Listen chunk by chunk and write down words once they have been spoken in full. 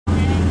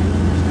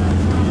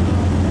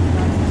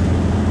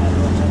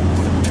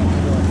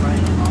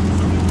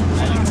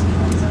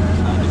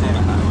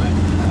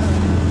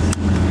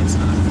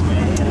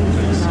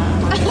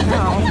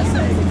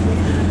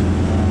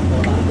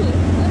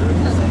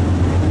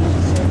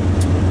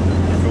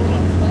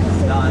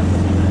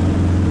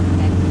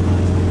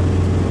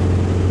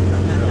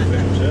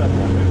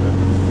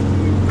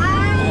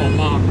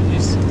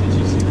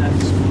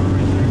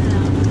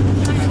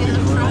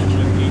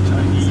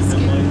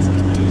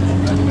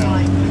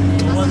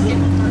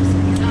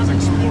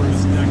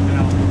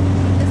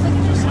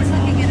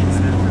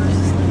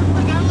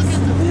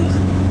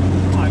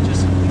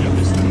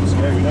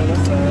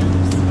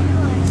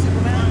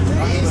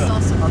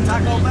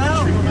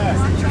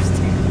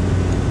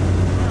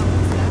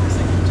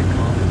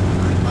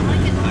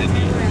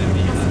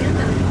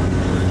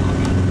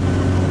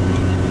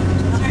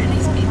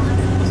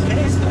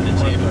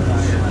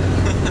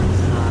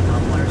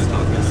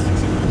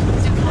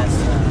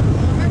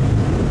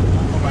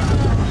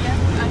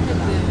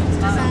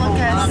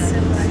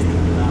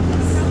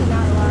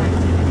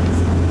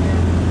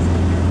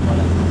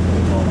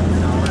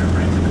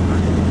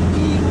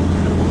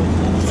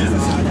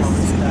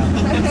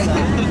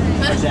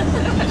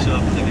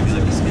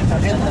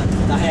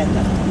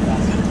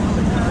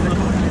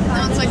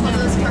Now it's like one of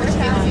those cartoons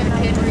you have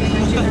a kid where you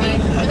use your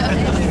feet.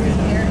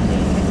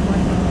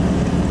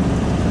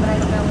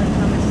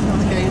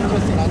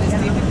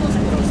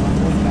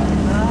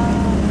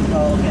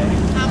 Oh, okay.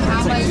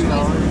 How much?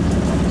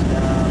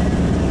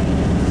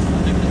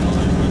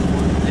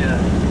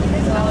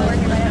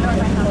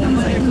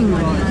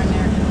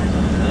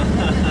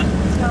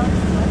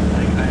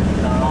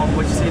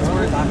 What'd you say it's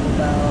worth?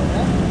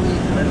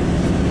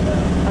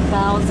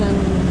 1,000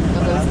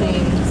 of those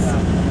things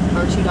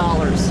are $2.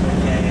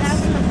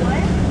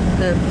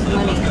 The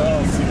money.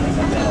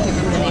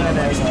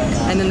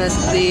 And then the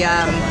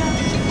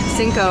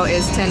Cinco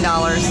is $10.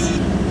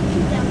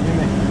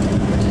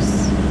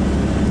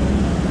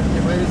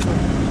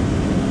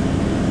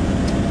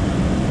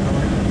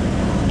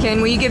 Ken,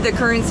 will you give the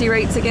currency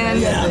rates again?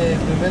 Yeah.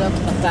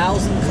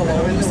 1,000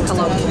 colones is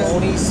about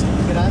 $2.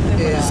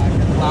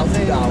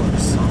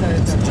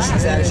 Just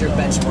use that as your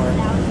benchmark.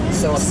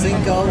 So a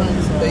Cinco,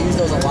 they use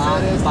those a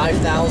lot.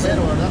 5,000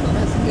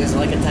 is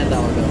like a $10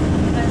 bill.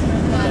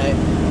 Okay.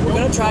 We're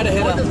gonna try to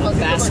hit a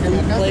fast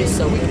food place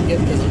so we can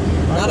get, because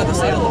none of us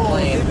ate on the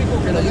plane.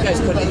 You know, you guys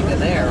couldn't eat in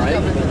there, right?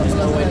 There's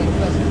no way to.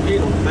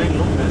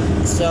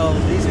 So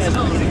these guys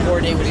need to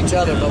coordinate with each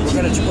other, but we're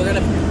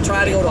gonna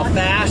try to go to a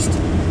fast,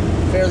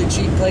 fairly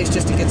cheap place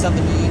just to get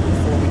something to eat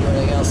before we do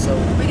anything else. So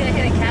We're gonna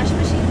hit a cash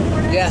machine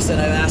before that? yes,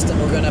 and I've asked them,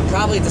 we're gonna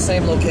probably at the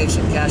same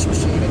location, cash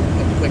machine,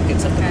 and quick get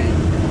something to eat.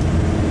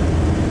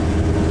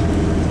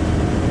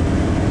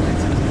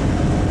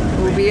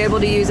 We'll be able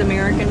to use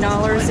American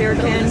dollars there,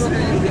 Ken?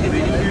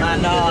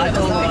 No, I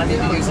told them I need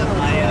to use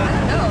my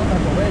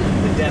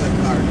the debit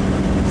card.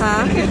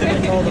 Huh? I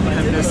told them I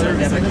have no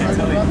service. I can't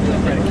tell you.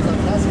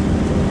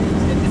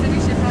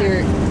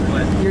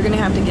 You're gonna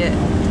have to get.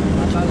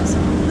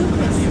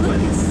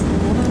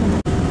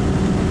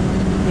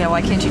 Yeah,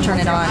 why can't you turn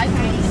it on?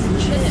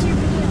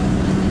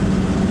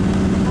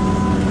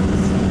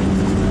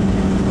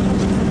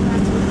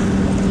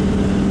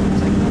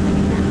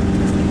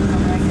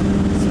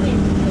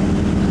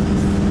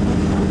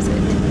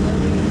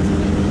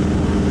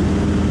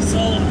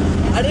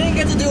 I didn't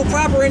get to do a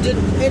proper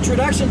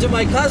introduction to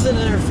my cousin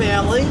and her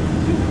family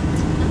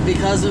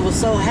because it was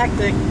so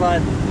hectic,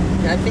 but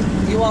I think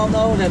you all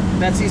know that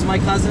Betsy's my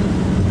cousin.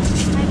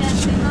 Hi,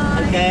 Betsy.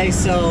 Okay,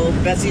 so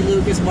Betsy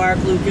Lucas, Mark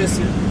Lucas,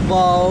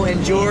 Bo,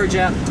 and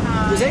Georgia.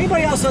 Was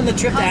anybody else on the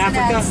trip to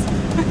Africa?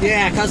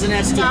 Yeah, Cousin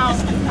Ed's too. No,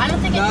 I don't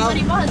think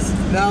anybody was.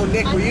 No,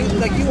 Nick, were you?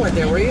 Like, you weren't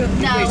there, were you?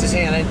 He raised his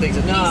hand, I didn't think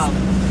so. No.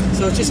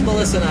 So it's just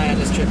Melissa and I on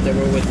this trip that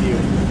were with you.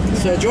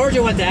 So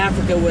Georgia went to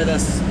Africa with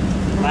us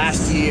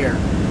last year,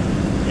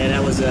 and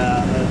that was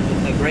a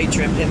great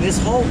trip. And this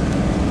whole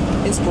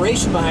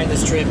inspiration behind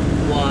this trip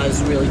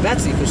was really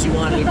Betsy, because she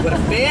wanted to put a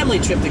family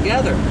trip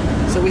together.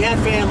 So we had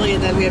family,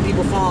 and then we had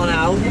people falling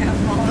out,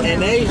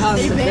 and they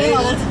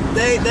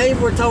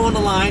were towing the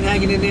line,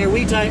 hanging in there.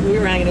 We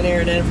were hanging in there,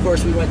 and then of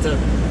course we went to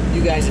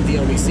you guys at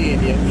DLBC,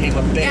 and you came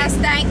up big. Yes,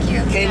 thank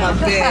you. Came up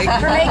big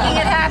for making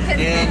it happen.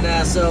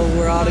 And so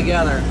we're all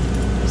together.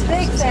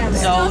 Big family.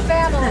 So,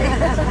 family.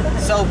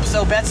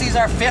 So Betsy's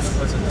our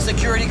 5th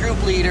security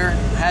group leader,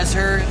 has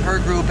her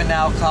group, and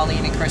now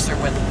Colleen and Chris are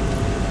with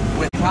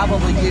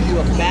probably give you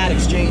a bad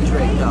exchange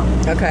rate though.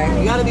 Okay.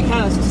 You got to be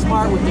kind of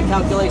smart with the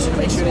calculation to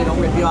make sure they don't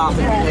rip you off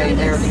and pay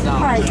everything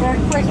down. Right, they're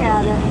quick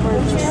at it.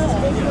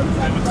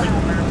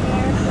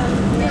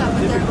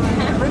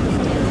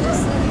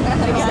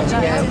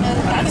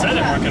 I said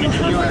they weren't going to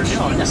give you a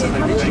deal.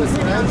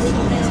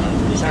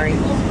 Sorry.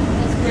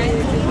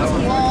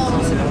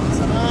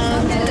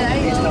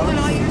 Today, you're doing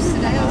all yours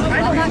today.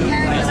 I'm not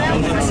carrying it out.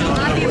 I'm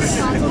not being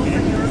responsible for your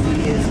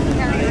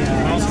carrying it out.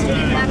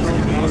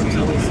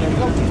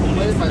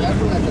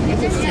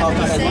 Just have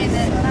to say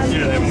that.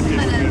 Yeah, they won't give you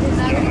a deal.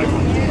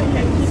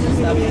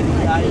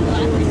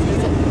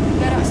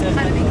 Better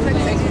kind of be quick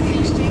to do the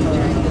exchange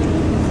rate. You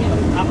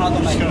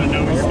just got to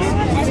know what you're doing. You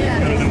got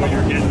to know what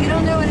you're getting. You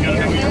don't know what it is.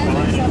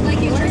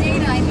 Like in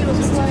Grenada, I knew it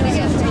was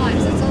 2.5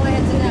 times. That's all I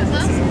had to know.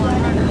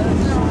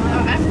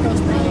 Africa was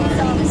pretty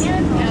easy.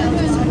 Yeah,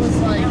 this was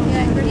like,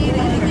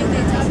 Grenada, anything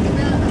they talked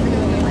about, I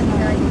don't know what the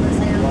guy was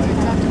there. We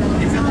talked about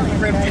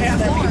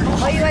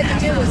it. All you had to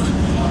do was,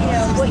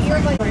 what you're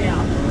like.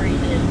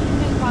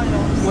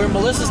 Where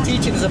Melissa's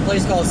teaching is a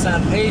place called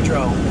San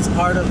Pedro. It's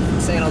part of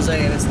San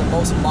Jose, and it's the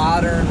most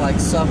modern, like,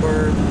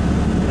 suburb.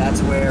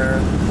 That's where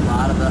a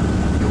lot of the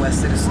U.S.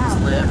 citizens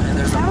live, and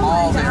there's a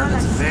mall there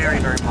that's very,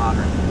 very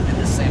modern in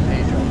this San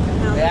Pedro.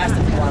 They asked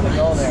if we wanted to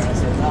go there, and I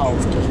said no,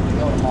 because we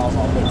go to malls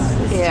all the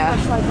time. Yeah.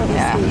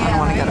 Yeah. I don't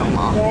want to go to a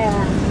mall.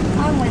 Yeah,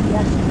 I'm with you.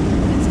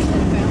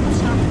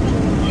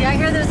 Yeah, I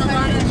hear there's a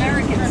lot of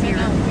Americans here.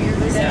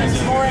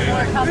 There's more and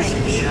more coming.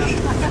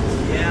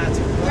 Yeah, it's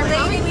The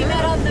lady we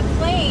met on the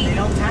plane they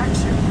don't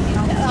tax you.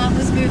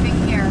 was moving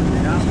here.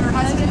 Her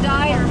husband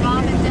died, her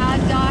mom and dad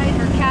died,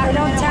 her cat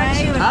ran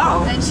away.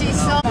 Oh. And she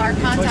saw our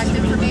contact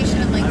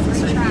information in like 3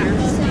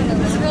 tracks. It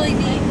was really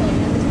neat.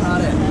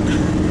 Not it.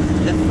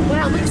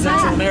 Wow, look at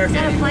Central that. America.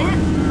 Is that a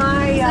plant?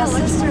 My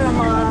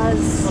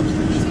sister-in-law's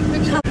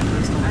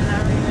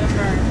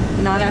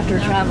Not after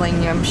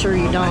traveling, I'm sure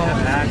you don't.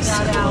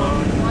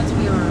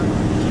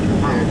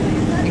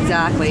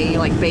 Exactly, you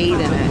like bathe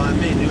in it.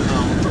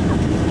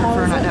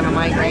 Prefer not to have a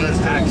migraine.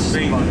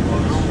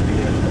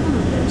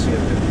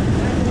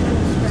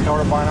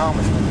 Started buying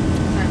Amish.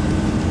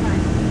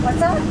 What's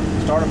that?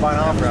 Started buying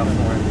Amish out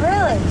for it.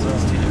 Really?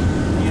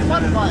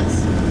 What was?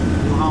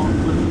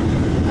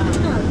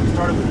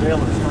 Started with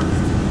Baylor's first. I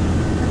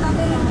thought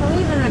they didn't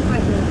believe in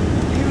equipment.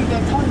 Here we go,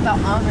 talking about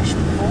Amish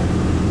people.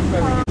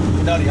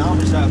 No, the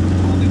Amish have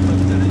only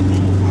equipment that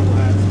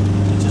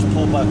it's just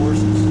pulled by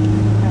horses.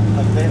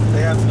 Like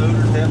they have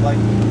motors, they have like...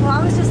 Well,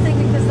 I was just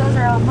thinking because those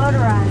are all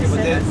motorized.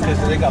 Yeah, but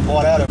because they got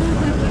bought out of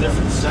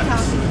different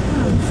sects.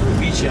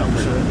 Beach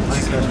Elms or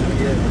Lancaster.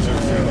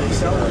 They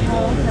sell it. I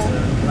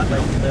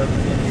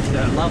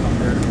love them.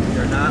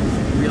 They're not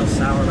real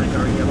sour like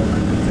our yellow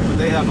lemons. But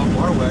they have them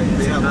our way.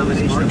 They have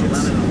combination of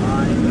lemon and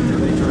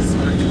lime. They charge so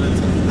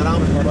expensive. That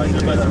Amish market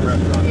is better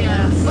restaurant.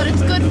 Yeah, but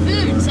it's good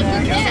food, so who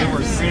They cares?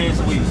 were serious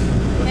weeks.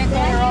 Can't go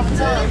there all the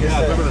time.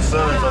 Yeah, remember the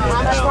Suns on the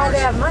That's why they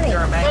have money.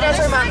 But that's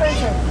where my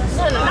pension.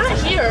 No, not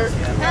here.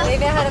 They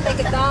know how to make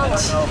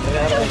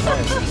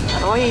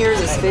 $1. All you hear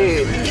is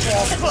food.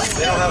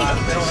 They don't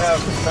have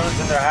phones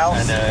in their house.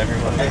 I know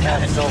everyone. They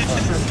have cell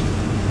phones.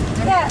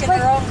 Yeah, but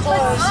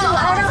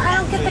I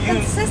don't get the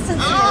consistency.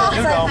 It's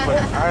like,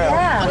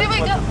 yeah. Okay,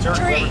 wait, go.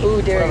 Tree.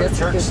 Ooh, Derek, that's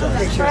some good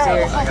pictures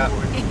here.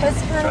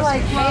 It's kind of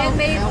like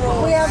man-made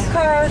rules. We have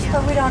cars,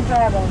 but we don't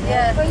drive them.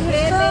 Yeah, but you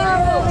still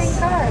are having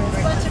cars. A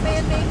bunch of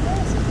man-made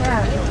rules.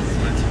 Yeah,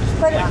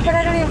 but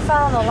I don't even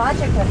follow the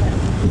logic of it.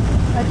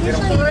 Like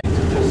usually,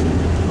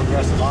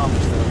 Progressive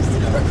Amish.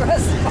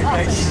 progressive.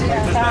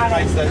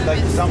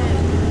 Like some.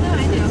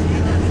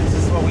 This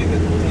is what me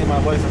and my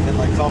wife have been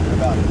like talking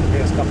about in the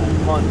past couple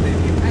of months, maybe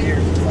even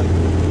years. It's like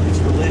it's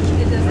religion.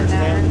 You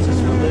understand? It's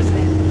just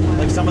religion.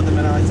 Like some of the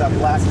Mennonites have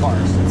black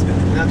cars.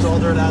 And that's all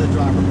they're allowed to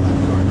drive are black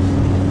cars.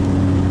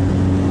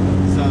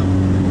 So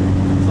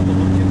some of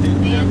them can do.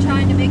 And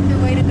trying to make their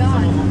way to Some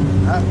God. of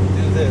them have to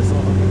do this. Some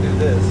of them can do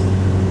this.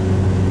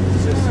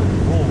 It's just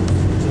rules.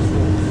 It's just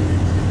rules.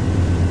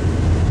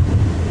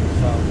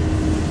 So.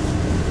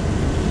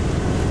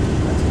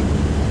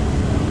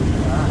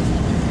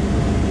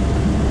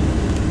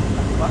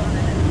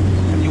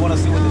 If you want to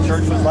see what the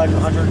church was like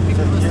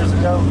 150 years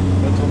ago,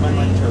 go to a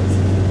Mennonite church.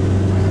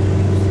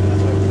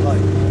 That's what it was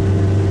like.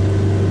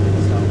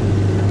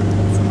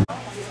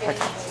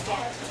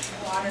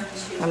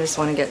 I just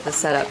want to get this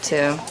set up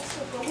too.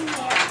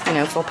 You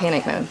know, full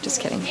panic mode. Just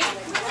kidding.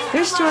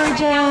 There's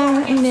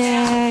Georgia,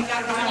 Nick.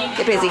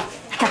 Get busy.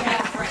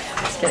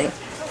 Just kidding.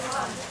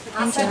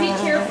 So be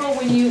careful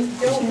when you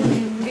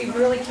be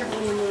really careful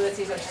when you move this.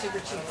 These are super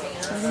cheap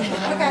fans.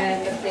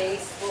 And the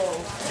base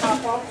will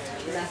pop off.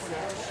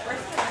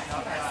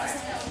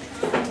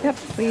 Yep,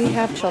 we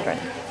have children.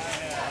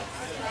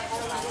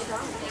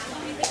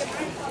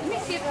 Let me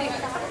see if they.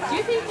 Do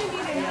you think they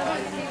need another?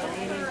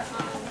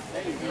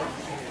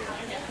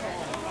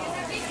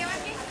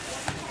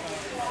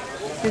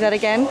 Do that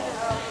again?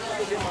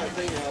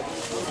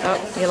 Oh,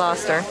 you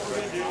lost her.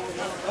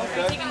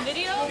 Taking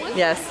video?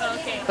 Yes,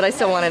 but I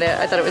still wanted it.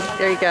 I thought it was,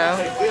 there you go.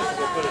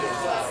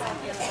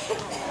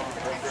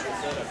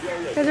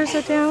 You guys are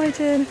so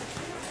talented.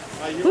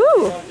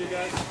 Woo!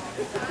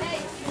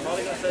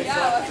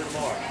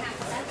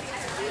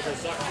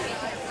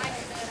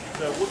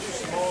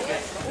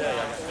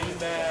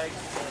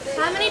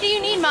 How many do you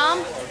need,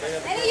 Mom?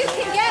 Any you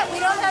can get. We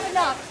don't have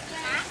enough.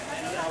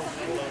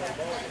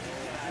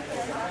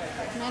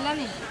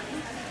 Melanie.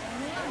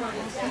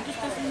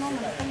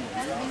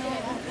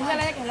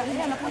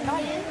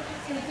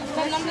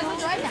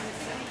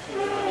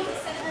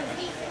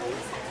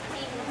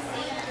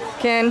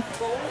 Ken,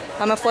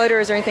 I'm a floater.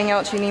 Is there anything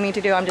else you need me to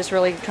do? I'm just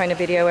really trying to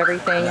video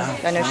everything.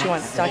 I know she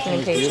wants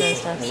documentation and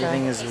stuff. So.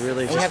 Everything is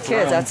really We just have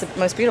kids. That's the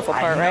most beautiful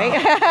part,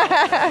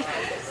 right?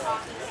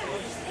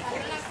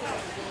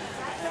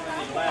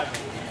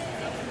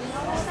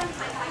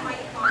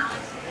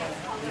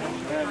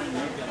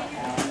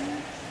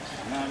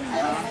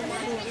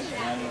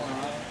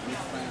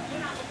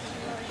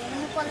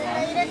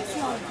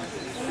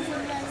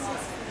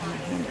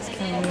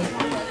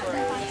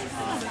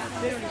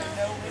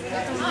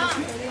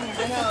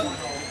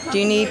 Do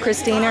you need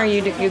Christina? Or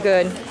you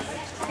good?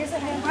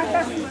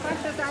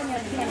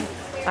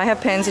 I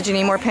have pens. Did you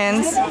need more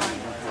pens?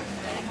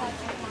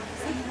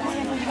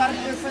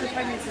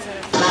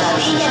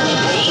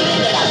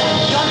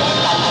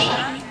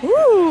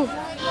 Woo!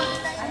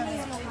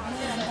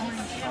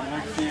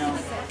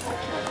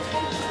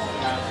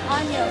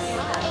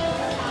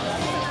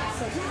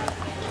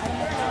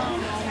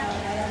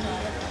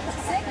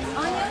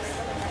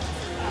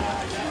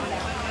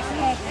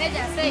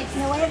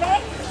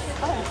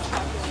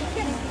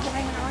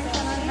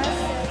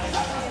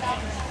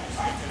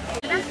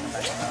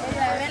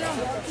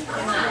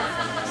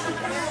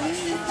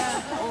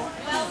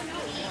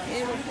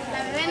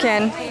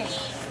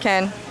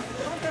 Ken,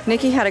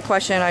 Nikki had a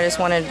question. I just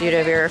wanted you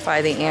to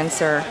verify the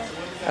answer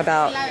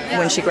about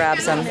when she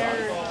grabs them.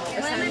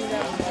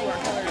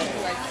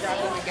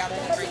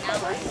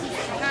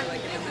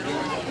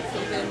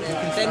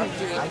 then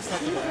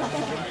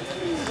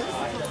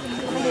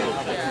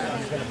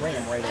He's gonna bring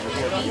him right over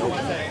here to the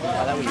opening.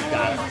 Well, that way you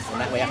got him,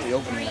 and that way after the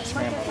opening, I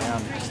scramble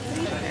around.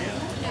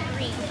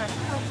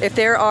 If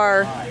there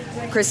are,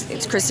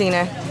 it's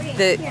Christina.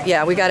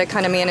 Yeah, we got to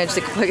kind of manage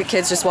the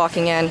kids just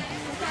walking in.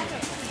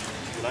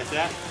 Like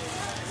that?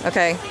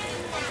 Okay.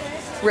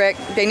 Rick,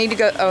 they need to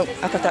go. Oh,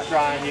 I thought that.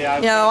 Trying, yeah.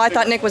 No, I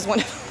thought Nick was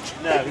one.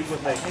 No, he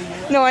was making.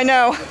 No, I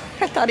know.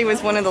 I thought he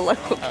was one of the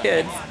local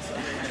kids.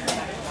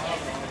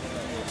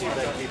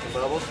 Keep the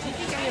bubbles.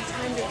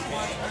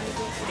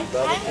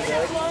 Bubbles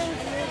today.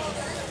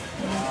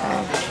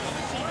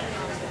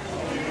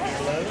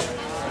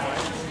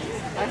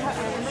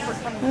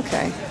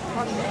 Okay.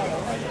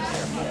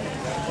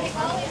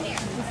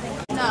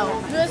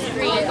 No, just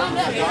green.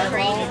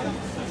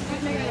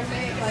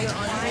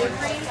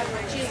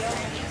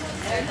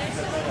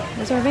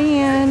 There's our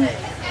van.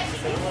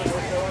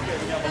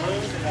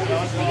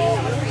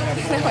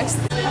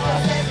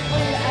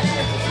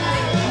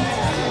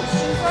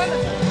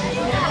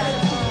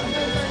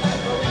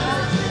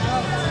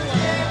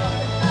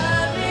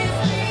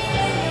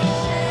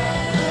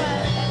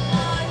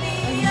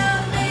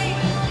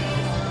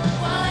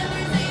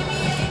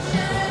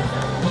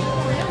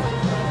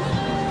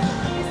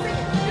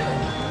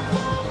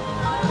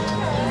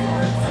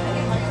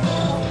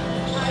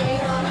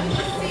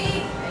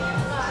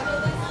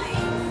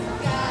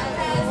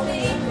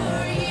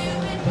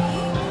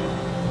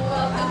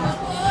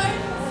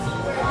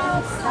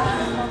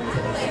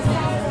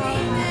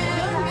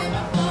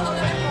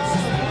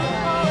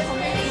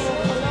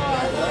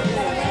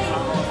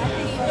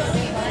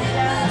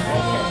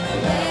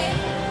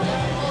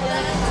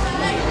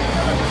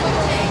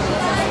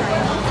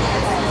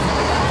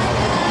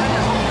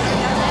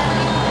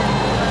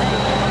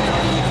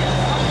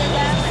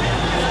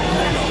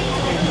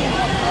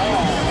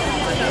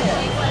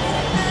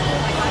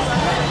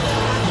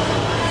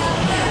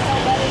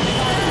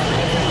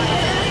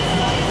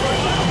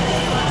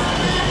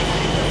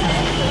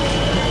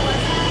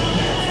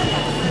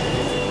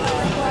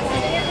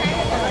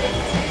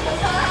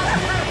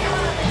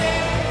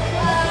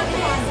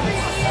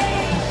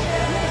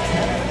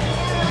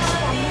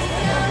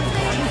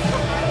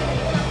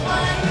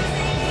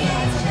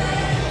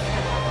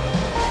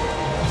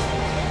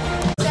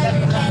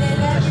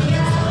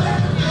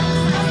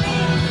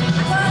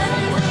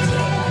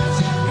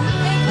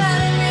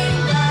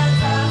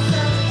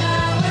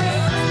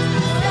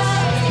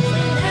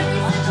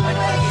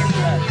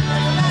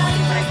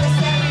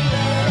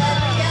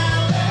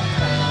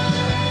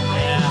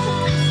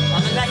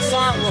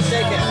 We'll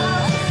take it.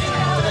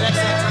 For the next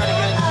time, try to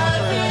get it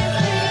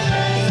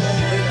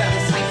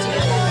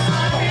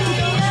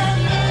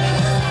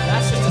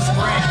That's just a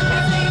spring.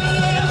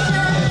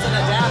 It's an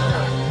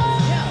adapter.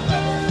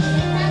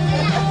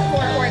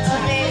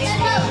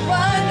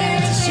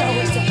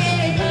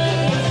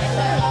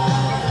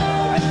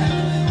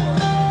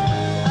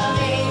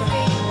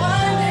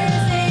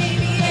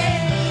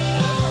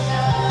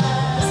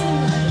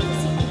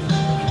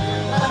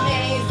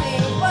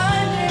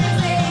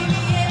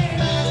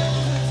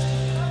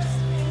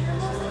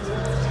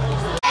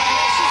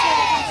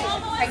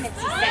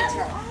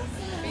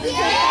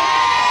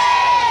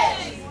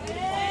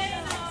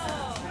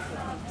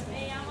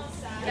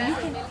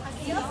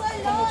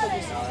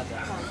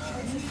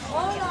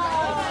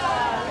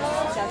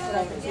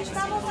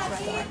 Estamos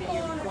aquí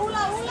con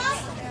Hula Hula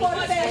por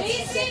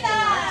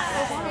felicidad.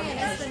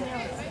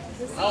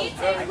 Oh,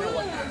 very good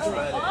one.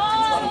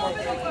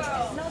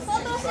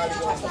 Nosotros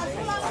éramos las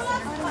Hula Hula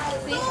para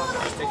todo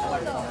el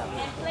mundo.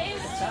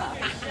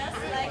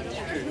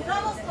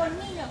 Jugamos con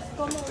niños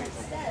como ustedes.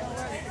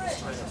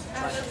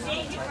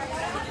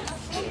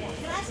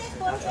 Gracias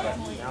por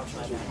venir.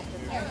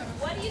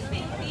 What do you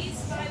think these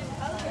 5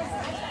 colors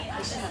mean?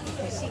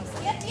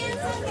 ¿Qué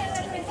piensan que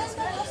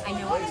representan los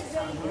colores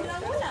del Hula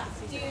Hula?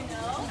 Do you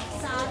know?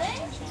 ¿Saben?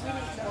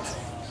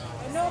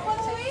 ¿No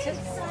puedo oír?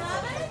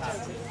 ¿Saben?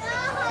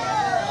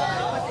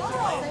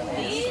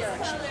 These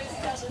colors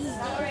tell the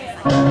story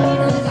of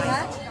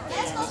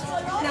Estos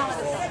colores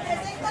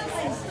representan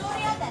la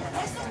historia de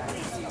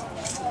Jesucristo.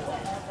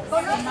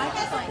 ¿Conocen a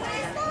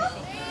Jesucristo?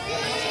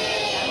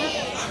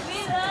 we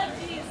love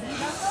Jesus.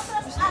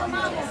 Nosotros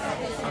amamos a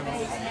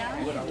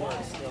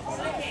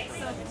Okay,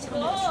 so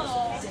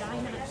gold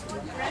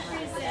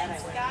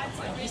represents God's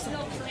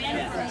original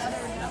plan for us.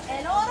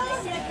 El oro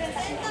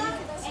representa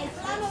el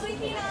plan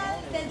original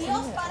de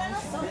Dios para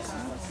nosotros.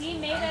 He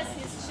made us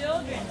His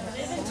children to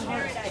live in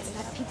paradise.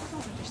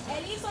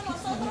 Él hizo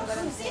nosotros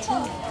sus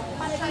hijos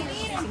para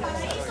vivir en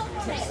paraíso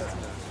con Él.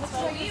 So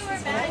we were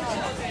bad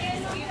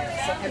children. We were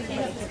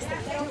rebellious.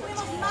 Pero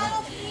fuimos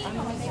malos hijos,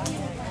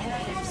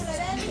 fuimos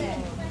rebeldes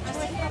a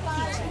nuestro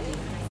Padre.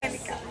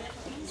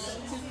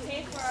 To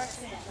pay for our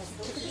sins.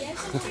 Y Él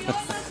sufrió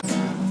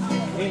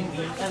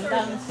Vengan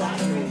danzar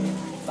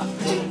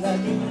bajo la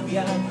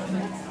lluvia,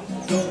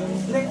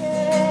 donde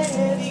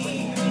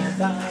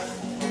divisar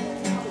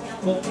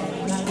con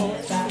una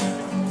gota,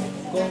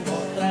 con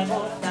otra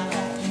gota,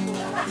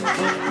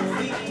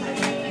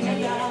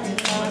 podían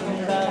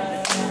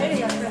andar.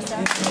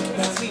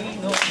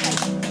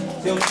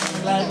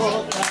 I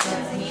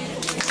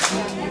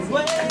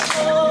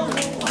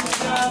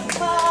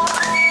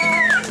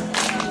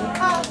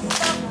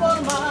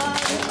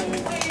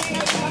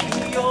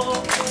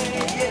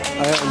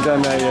haven't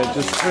done that yet.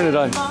 Just turn it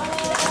on.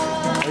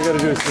 All you gotta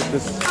do is hit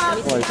this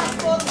twice.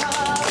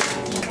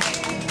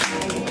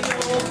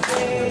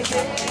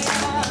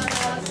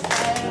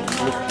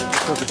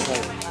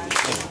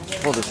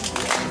 Hold it.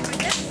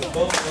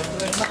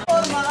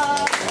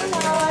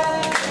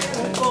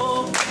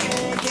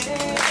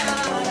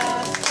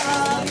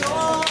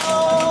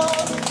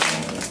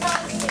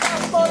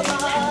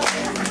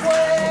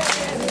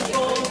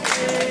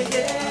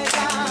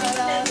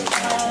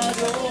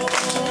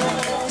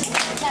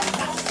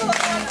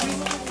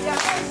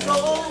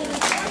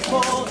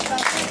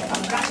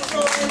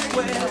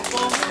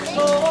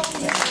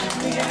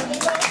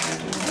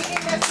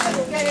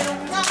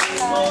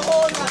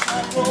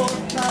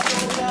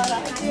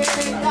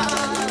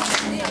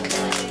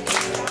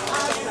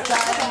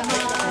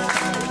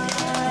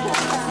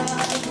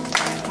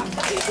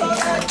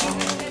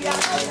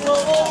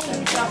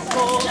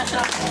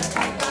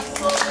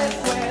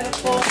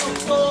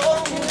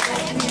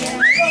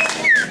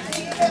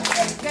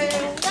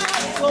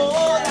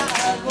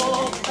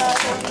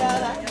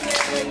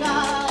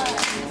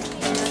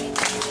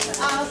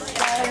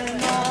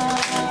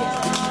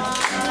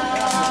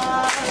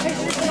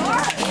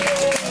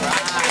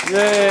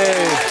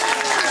 Yay!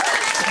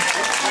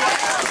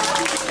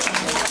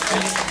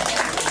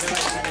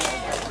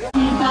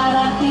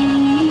 Para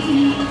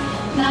ti,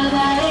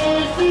 nada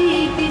es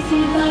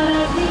difícil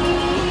para ti.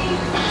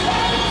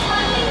 Eres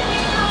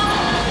magnífico,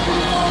 tú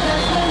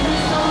todas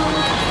buenas son.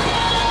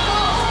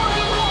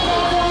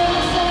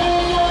 Eres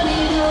Señor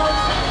y Dios,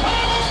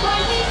 eres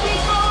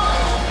magnífico,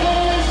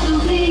 eres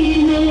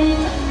sublime.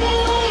 Te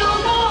doy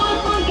honor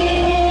porque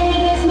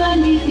eres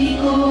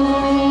magnífico.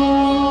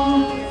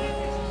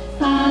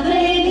 Padre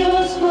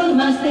Dios,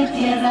 formaste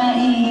tierra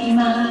y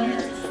mar.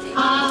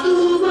 A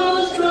tu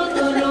voz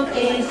brotó lo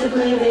que se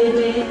puede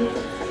ver.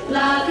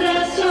 La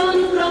creación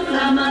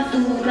proclama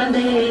tu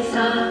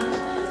grandeza.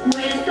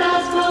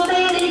 Muestras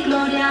poder y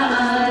gloria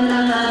al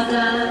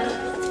hablar.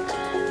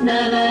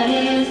 Nada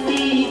es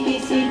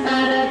difícil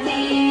para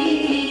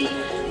ti.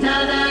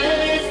 Nada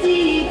es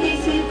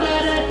difícil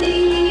para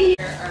ti.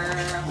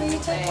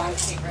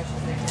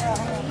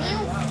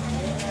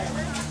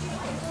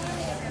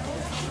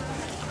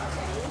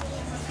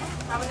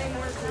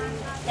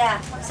 Yeah,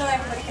 so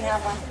everybody can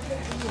have one.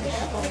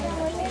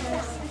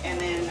 And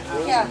then,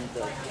 Yeah.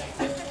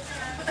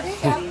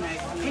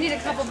 we need a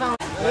couple bones.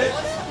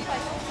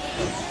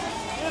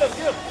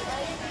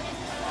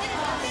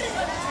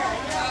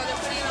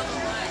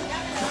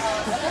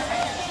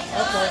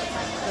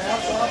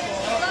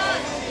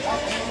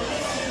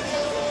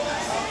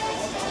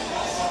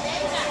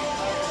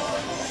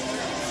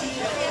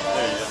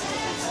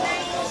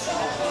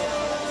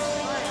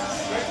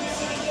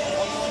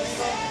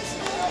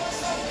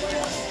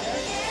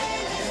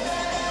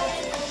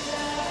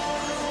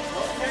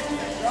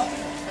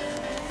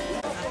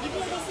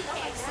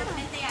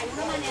 De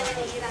alguna manera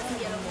de ir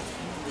hacia lo